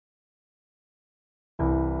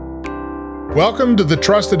Welcome to the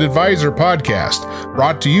Trusted Advisor podcast,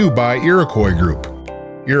 brought to you by Iroquois Group.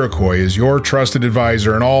 Iroquois is your trusted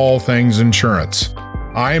advisor in all things insurance.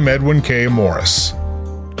 I'm Edwin K. Morris.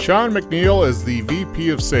 Sean McNeil is the VP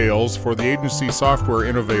of Sales for the agency software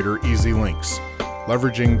innovator EasyLinks.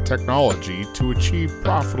 Leveraging technology to achieve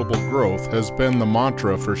profitable growth has been the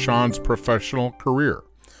mantra for Sean's professional career.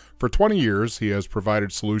 For 20 years, he has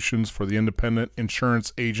provided solutions for the independent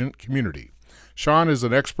insurance agent community. Sean is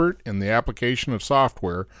an expert in the application of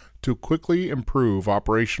software to quickly improve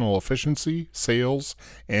operational efficiency, sales,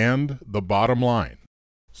 and the bottom line.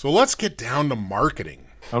 So let's get down to marketing.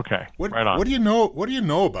 Okay, right on. What do you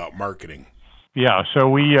know about marketing? Yeah, so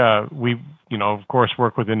we of course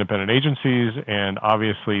work with independent agencies, and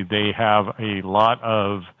obviously they have a lot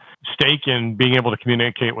of stake in being able to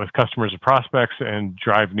communicate with customers and prospects and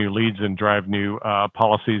drive new leads and drive new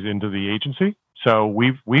policies into the agency. So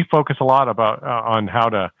we focus a lot on how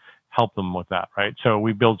to help them with that, right? So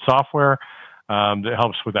we build software that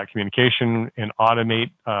helps with that communication and automate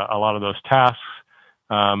a lot of those tasks.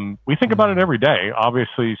 We think about it every day.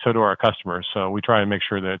 Obviously, so do our customers. So we try and make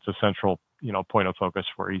sure that it's a central, point of focus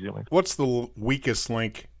for EasyLink. What's the weakest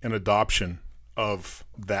link in adoption of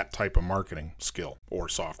that type of marketing skill or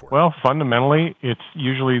software? Well, fundamentally, it's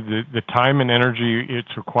usually the time and energy it's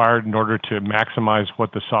required in order to maximize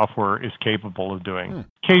what the software is capable of doing.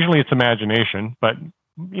 Occasionally, it's imagination, but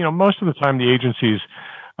most of the time, the agencies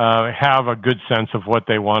have a good sense of what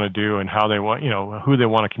they want to do and how they want, who they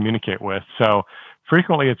want to communicate with. So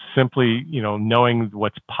frequently, it's simply knowing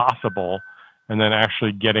what's possible and then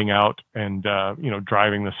actually getting out and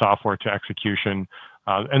driving the software to execution.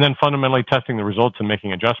 And then fundamentally testing the results and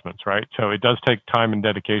making adjustments, right? So it does take time and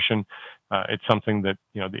dedication. It's something that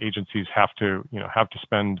the agencies have to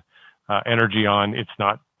spend energy on. It's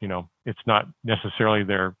not necessarily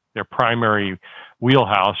their primary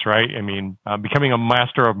wheelhouse, right? I mean, becoming a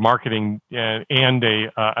master of marketing and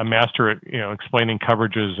a master at explaining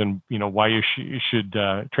coverages and why you should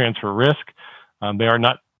transfer risk, they are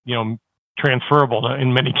not transferable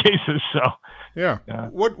in many cases. So yeah.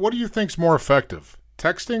 What do you think's more effective?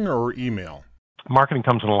 Texting or email? Marketing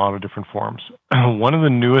comes in a lot of different forms. One of the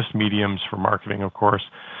newest mediums for marketing, of course,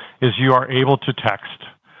 is you are able to text.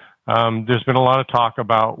 There's been a lot of talk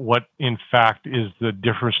about what, in fact, is the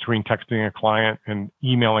difference between texting a client and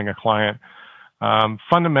emailing a client.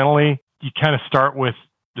 Fundamentally, you kind of start with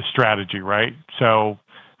the strategy, right? So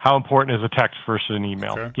how important is a text versus an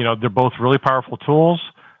email? Okay. They're both really powerful tools.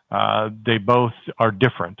 They both are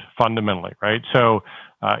different fundamentally, right? So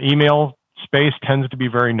email space tends to be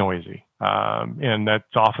very noisy, and that's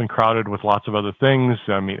often crowded with lots of other things.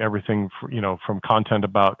 I mean, everything from content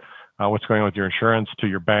about what's going on with your insurance to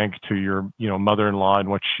your bank to your mother-in-law and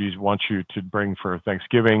what she wants you to bring for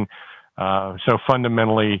Thanksgiving. So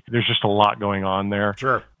fundamentally, there's just a lot going on there.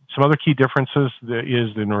 Sure. Some other key differences is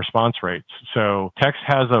in response rates. So text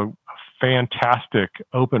has a fantastic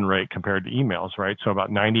open rate compared to emails, right? So about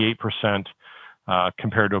 98%.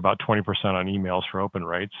 Compared to about 20% on emails for open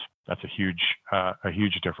rates. That's a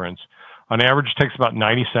huge difference. On average, it takes about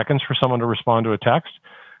 90 seconds for someone to respond to a text.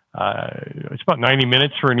 It's about 90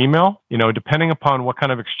 minutes for an email. Depending upon what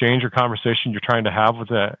kind of exchange or conversation you're trying to have with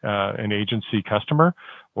an agency customer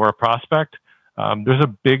or a prospect, there's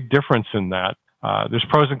a big difference in that. There's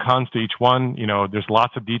pros and cons to each one. There's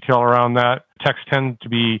lots of detail around that. Texts tend to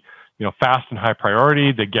be, fast and high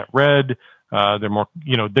priority. They get read. They're more,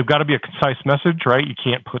 they've got to be a concise message, right? You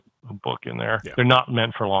can't put a book in there. Yeah. They're not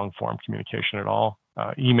meant for long form communication at all.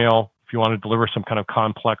 Email, if you want to deliver some kind of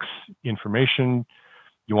complex information,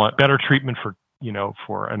 you want better treatment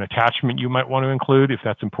for an attachment you might want to include if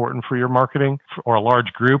that's important for your marketing, or a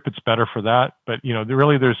large group, it's better for that. But,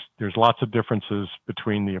 there's lots of differences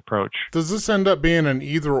between the approach. Does this end up being an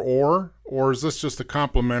either or is this just a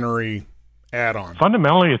complementary add-on?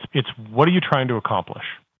 Fundamentally, it's what are you trying to accomplish,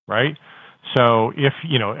 right? So if,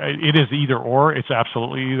 it is either or, it's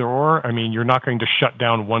absolutely either or. I mean, you're not going to shut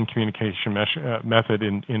down one communication method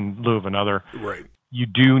in lieu of another. Right. You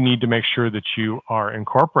do need to make sure that you are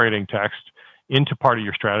incorporating text into part of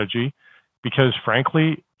your strategy because,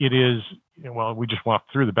 frankly, it is, we just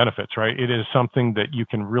walked through the benefits, right? It is something that you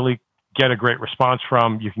can really get a great response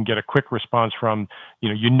from. You can get a quick response from,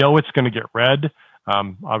 it's going to get read.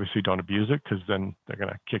 Obviously don't abuse it because then they're going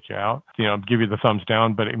to kick you out, give you the thumbs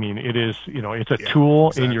down. But I mean, it is, it's a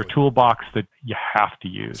tool in your toolbox that you have to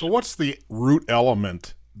use. So what's the root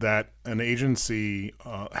element that an agency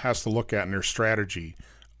has to look at in their strategy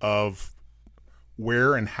of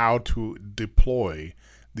where and how to deploy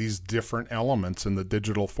these different elements in the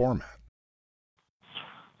digital format?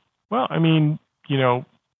 Well, I mean,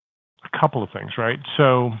 a couple of things, right?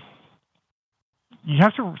 So you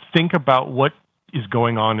have to think about what is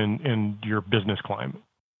going on in your business climate.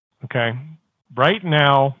 Okay. Right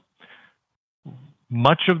now,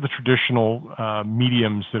 much of the traditional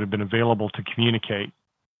mediums that have been available to communicate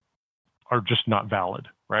are just not valid,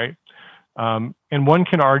 right? And one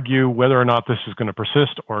can argue whether or not this is going to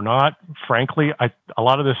persist or not. Frankly, a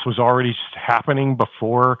lot of this was already happening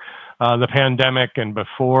before the pandemic and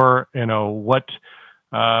before, what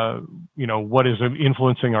is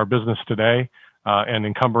influencing our business today and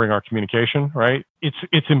encumbering our communication, right?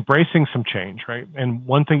 It's embracing some change, right? And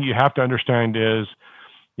one thing you have to understand is,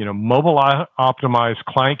 mobile optimized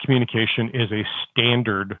client communication is a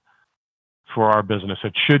standard for our business.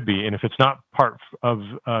 It should be. And if it's not part of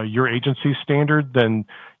your agency's standard, then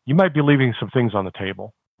you might be leaving some things on the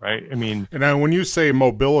table, right? I mean, and when you say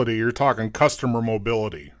mobility, you're talking customer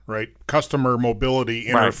mobility, right? Customer mobility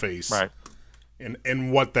interface. Right.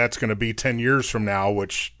 And what that's going to be 10 years from now,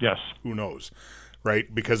 which, yes, who knows,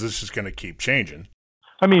 right? Because it's just going to keep changing.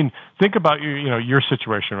 I mean, think about your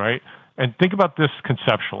situation, right? And think about this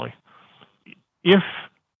conceptually. If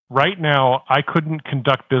right now I couldn't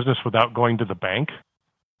conduct business without going to the bank,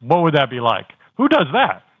 what would that be like? Who does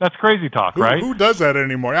that? That's crazy talk, right? Who does that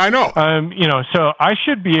anymore? I know. So I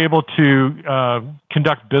should be able to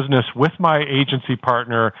conduct business with my agency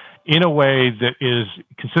partner in a way that is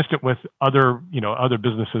consistent with other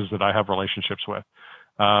businesses that I have relationships with.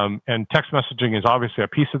 And text messaging is obviously a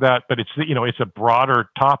piece of that, but it's a broader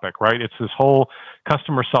topic, right? It's this whole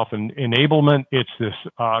customer self-enablement. It's this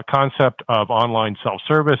concept of online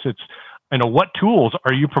self-service. It's, what tools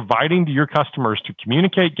are you providing to your customers to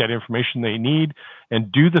communicate, get information they need, and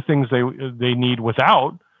do the things they need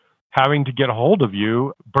without having to get a hold of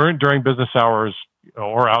you during business hours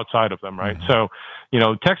or outside of them, right? Mm-hmm.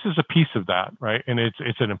 So, text is a piece of that, right? And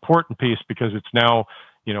it's an important piece because it's now,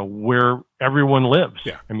 where everyone lives.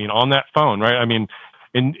 Yeah. I mean, on that phone, right? I mean,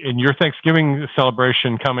 in your Thanksgiving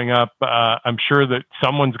celebration coming up, I'm sure that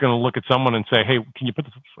someone's going to look at someone and say, "Hey, can you put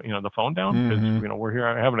the phone down? Because mm-hmm. We're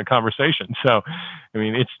here having a conversation." So, I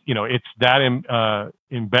mean, it's that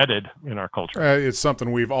embedded in our culture. It's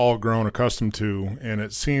something we've all grown accustomed to, and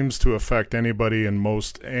it seems to affect anybody in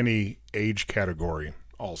any age category.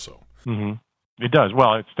 Also, mm-hmm. It does.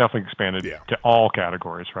 Well, it's definitely expanded to all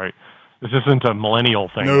categories, right? This isn't a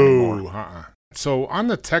millennial thing anymore. So on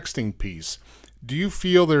the texting piece, do you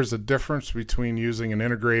feel there's a difference between using an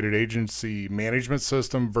integrated agency management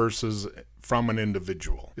system versus from an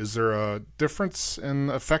individual? Is there a difference in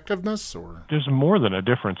effectiveness, or? There's more than a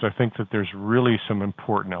difference. I think that there's really some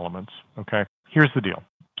important elements. Okay. Here's the deal.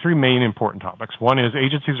 3 main important topics. One is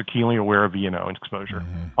agencies are keenly aware of E&O exposure.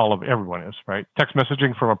 Mm-hmm. Everyone is, right? Text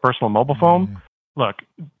messaging from a personal mobile phone. Mm-hmm. Look,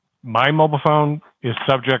 my mobile phone is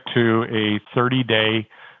subject to a 30-day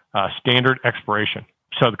standard expiration.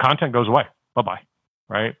 So the content goes away. Bye-bye,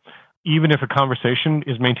 right? Even if a conversation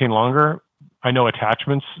is maintained longer, I know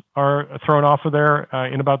attachments are thrown off of there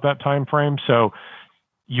in about that time frame. So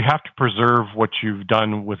you have to preserve what you've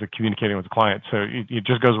done with communicating with the client. So it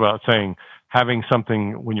just goes without saying, having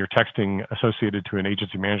something when you're texting associated to an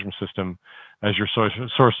agency management system as your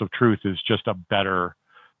source of truth is just a better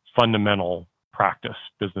fundamental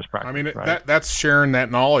business practice. I mean, right? that's sharing that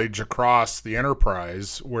knowledge across the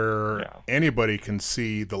enterprise where anybody can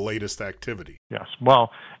see the latest activity. Yes. Well,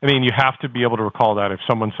 I mean, you have to be able to recall that if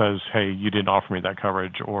someone says, "Hey, you didn't offer me that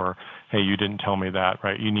coverage," or "Hey, you didn't tell me that,"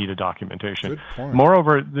 right? You need a documentation. Good point.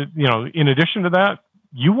 Moreover, in addition to that,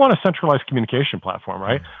 you want a centralized communication platform,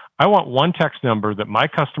 right? I want one text number that my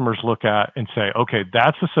customers look at and say, "Okay,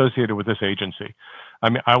 that's associated with this agency." I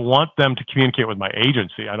mean, I want them to communicate with my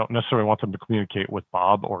agency. I don't necessarily want them to communicate with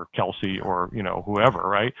Bob or Kelsey or, whoever,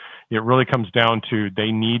 right? It really comes down to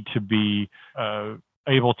they need to be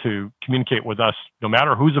able to communicate with us no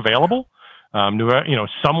matter who's available.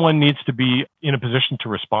 Someone needs to be in a position to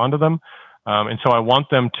respond to them. And so I want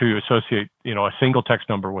them to associate, a single text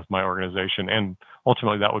number with my organization. And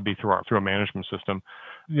ultimately that would be through a management system.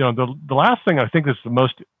 The last thing I think is the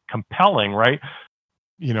most compelling, right?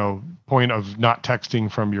 Point of not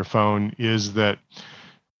texting from your phone is that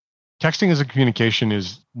texting as a communication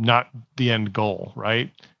is not the end goal,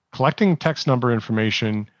 right? Collecting text number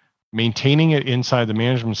information, maintaining it inside the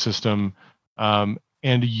management system,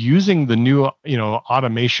 and using the new,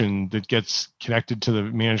 automation that gets connected to the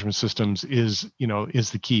management systems is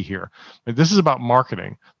the key here. But this is about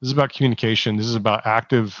marketing. This is about communication. This is about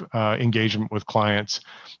active engagement with clients.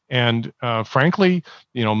 And frankly,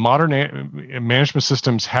 modern management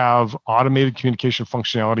systems have automated communication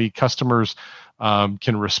functionality. Customers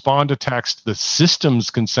can respond to text. The systems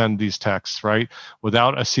can send these texts, right?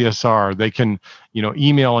 Without a CSR, they can,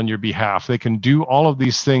 email on your behalf. They can do all of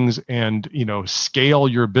these things and, scale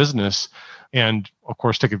your business, and of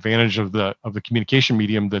course take advantage of the communication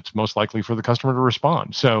medium that's most likely for the customer to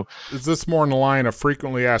respond. So is this more in the line of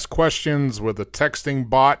frequently asked questions with a texting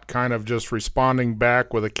bot kind of just responding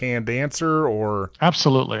back with a canned answer, or?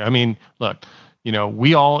 Absolutely. I mean, look,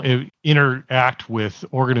 we all interact with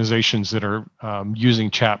organizations that are using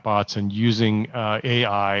chatbots and using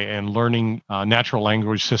AI and learning natural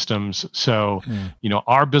language systems. So,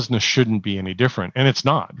 our business shouldn't be any different. And it's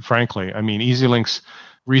not, frankly. I mean, EasyLinks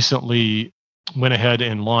recently went ahead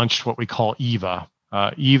and launched what we call Eva.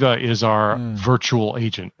 Eva is our virtual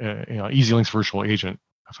agent, EasyLinks virtual agent,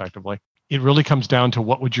 effectively. It really comes down to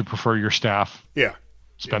what would you prefer your staff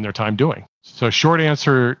spend their time doing. So short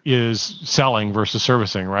answer is selling versus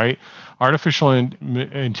servicing, right? Artificial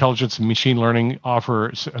intelligence and machine learning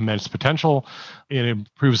offers immense potential. It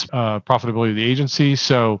improves profitability of the agency.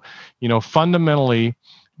 So, fundamentally,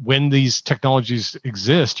 when these technologies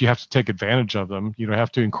exist, you have to take advantage of them. You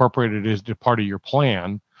have to incorporate it as a part of your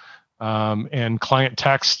plan. And client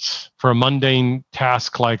texts for a mundane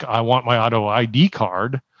task like, I want my auto ID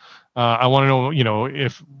card. I want to know,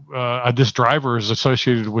 if this driver is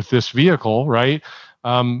associated with this vehicle, right?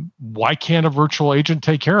 Why can't a virtual agent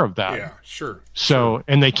take care of that? Yeah, sure. So,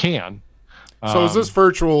 and they can. So is this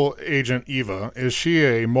virtual agent Eva, is she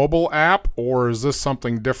a mobile app, or is this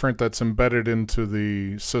something different that's embedded into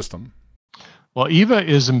the system? Well, Eva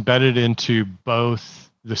is embedded into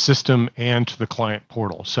both the system and to the client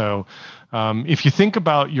portal. So if you think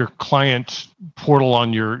about your client portal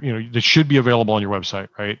on your, that should be available on your website,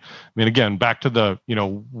 right? I mean, again, back to the,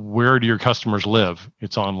 where do your customers live?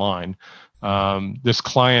 It's online. This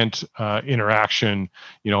client interaction,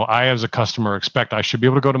 I as a customer expect I should be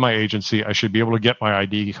able to go to my agency. I should be able to get my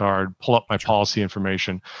ID card, pull up my policy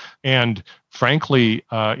information. And frankly,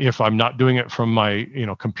 if I'm not doing it from my,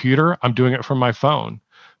 computer, I'm doing it from my phone.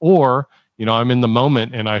 Or, I'm in the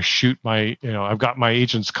moment and I shoot my, I've got my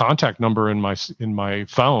agent's contact number in my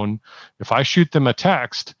phone. If I shoot them a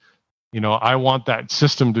text, I want that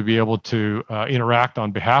system to be able to interact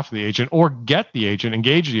on behalf of the agent or get the agent,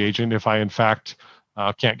 engage the agent if I, in fact,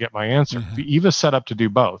 can't get my answer. Eva's set up to do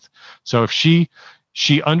both. So if she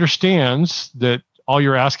understands that all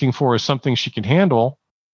you're asking for is something she can handle,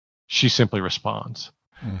 she simply responds.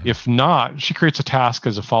 If not, she creates a task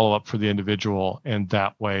as a follow-up for the individual, and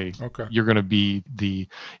that way you're going to be the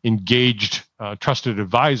engaged, trusted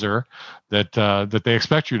advisor that they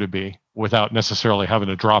expect you to be, without necessarily having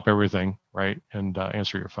to drop everything, right, and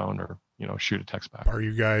answer your phone or shoot a text back. Are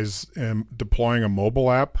you guys deploying a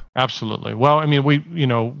mobile app? Absolutely. Well, I mean,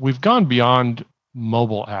 we've gone beyond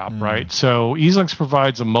mobile app, right? So EasyLinks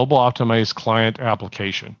provides a mobile optimized client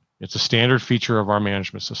application. It's a standard feature of our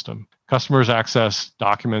management system. Customers access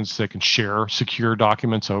documents. They can share secure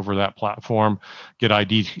documents over that platform, get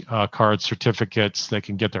ID cards, certificates. They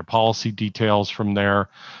can get their policy details from there.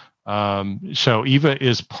 So Eva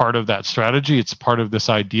is part of that strategy. It's part of this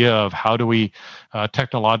idea of how do we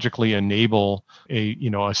technologically enable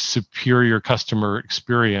a superior customer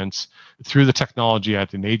experience through the technology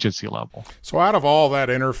at an agency level. So out of all that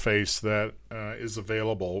interface that is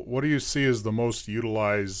available, what do you see as the most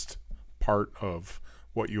utilized part of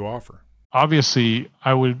what you offer? Obviously,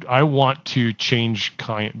 I want to change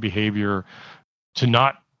client behavior to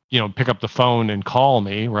not pick up the phone and call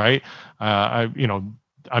me, right?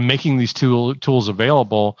 I'm making these tools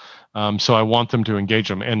available, so I want them to engage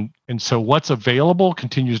them, and so what's available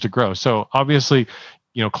continues to grow. So obviously,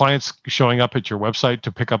 clients showing up at your website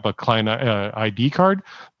to pick up a client ID card,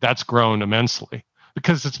 that's grown immensely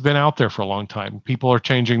because it's been out there for a long time. People are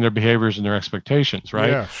changing their behaviors and their expectations, right?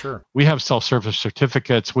 Yeah, sure. We have self-service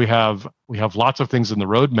certificates. We have lots of things in the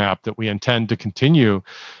roadmap that we intend to continue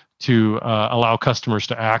to allow customers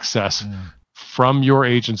to access from your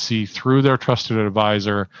agency through their trusted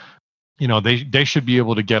advisor. They should be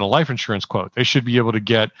able to get a life insurance quote. They should be able to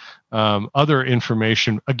get other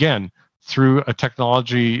information, again, through a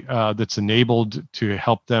technology that's enabled to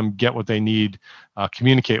help them get what they need,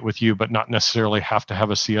 communicate with you, but not necessarily have to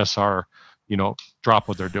have a CSR, drop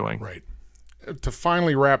what they're doing. Right. To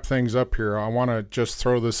finally wrap things up here, I want to just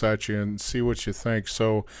throw this at you and see what you think.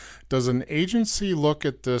 So does an agency look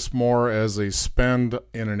at this more as a spend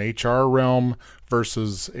in an HR realm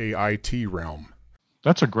versus a IT realm?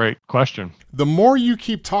 That's a great question. The more you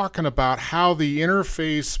keep talking about how the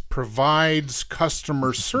interface provides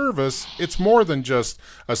customer service, it's more than just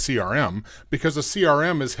a CRM, because a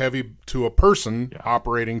CRM is heavy to a person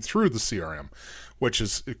operating through the CRM, which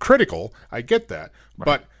is critical. I get that. Right.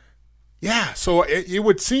 But Yeah, so it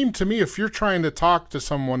would seem to me if you're trying to talk to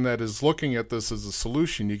someone that is looking at this as a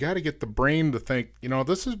solution, you got to get the brain to think,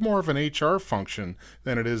 this is more of an HR function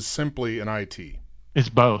than it is simply an IT. It's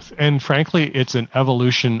both. And frankly, it's an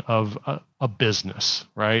evolution of a business,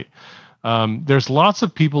 right? There's lots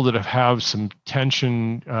of people that have some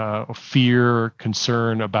tension, fear,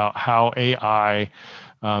 concern about how AI,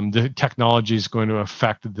 the technology is going to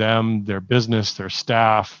affect them, their business, their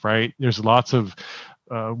staff, right? There's lots of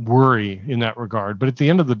worry in that regard. But at the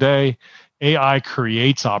end of the day, AI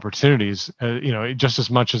creates opportunities, just as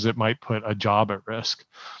much as it might put a job at risk.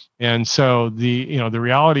 And so the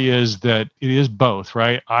reality is that it is both,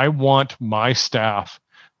 right? I want my staff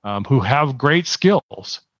who have great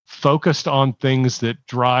skills focused on things that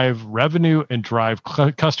drive revenue and drive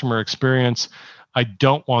customer experience. I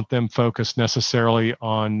don't want them focused necessarily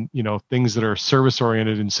on, things that are service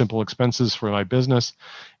oriented and simple expenses for my business.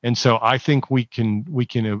 And so I think we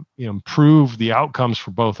can improve the outcomes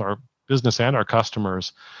for both our business and our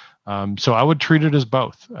customers. So I would treat it as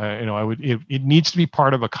both. It needs to be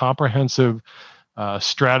part of a comprehensive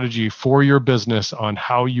strategy for your business on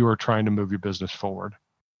how you are trying to move your business forward.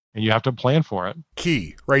 And you have to plan for it.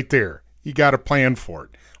 Key right there. You got to plan for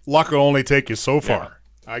it. Luck will only take you so far.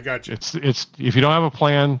 Yeah. I got you. It's if you don't have a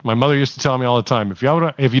plan, my mother used to tell me all the time, if you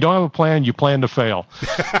don't have a plan, you plan to fail,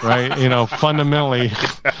 right? Fundamentally.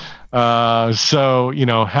 So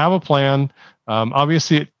have a plan.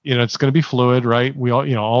 Obviously, it's going to be fluid, right? We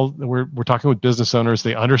all, we're talking with business owners.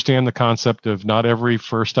 They understand the concept of not every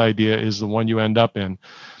first idea is the one you end up in,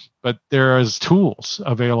 but there is tools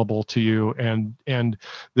available to you, and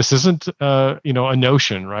this isn't a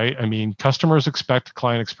notion, right? I mean, customers expect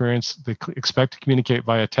client experience. They expect to communicate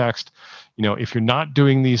via text. If you're not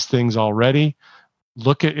doing these things already,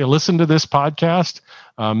 listen to this podcast,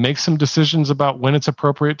 make some decisions about when it's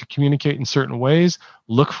appropriate to communicate in certain ways,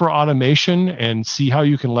 look for automation and see how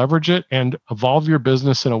you can leverage it, and evolve your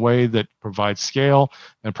business in a way that provides scale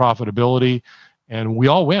and profitability, and we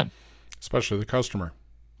all win. Especially the customer.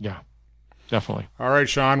 Yeah, definitely. All right,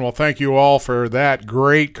 Sean. Well, thank you all for that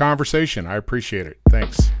great conversation. I appreciate it.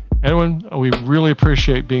 Thanks. Edwin, we really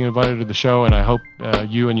appreciate being invited to the show, and I hope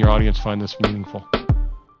you and your audience find this meaningful.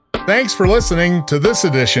 Thanks for listening to this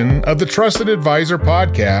edition of the Trusted Advisor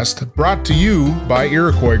Podcast, brought to you by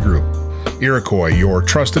Iroquois Group. Iroquois, your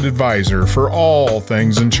trusted advisor for all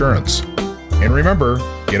things insurance. And remember,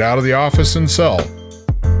 get out of the office and sell.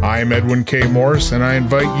 I'm Edwin K. Morris, and I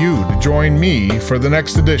invite you to join me for the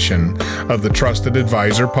next edition of the Trusted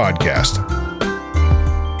Advisor Podcast.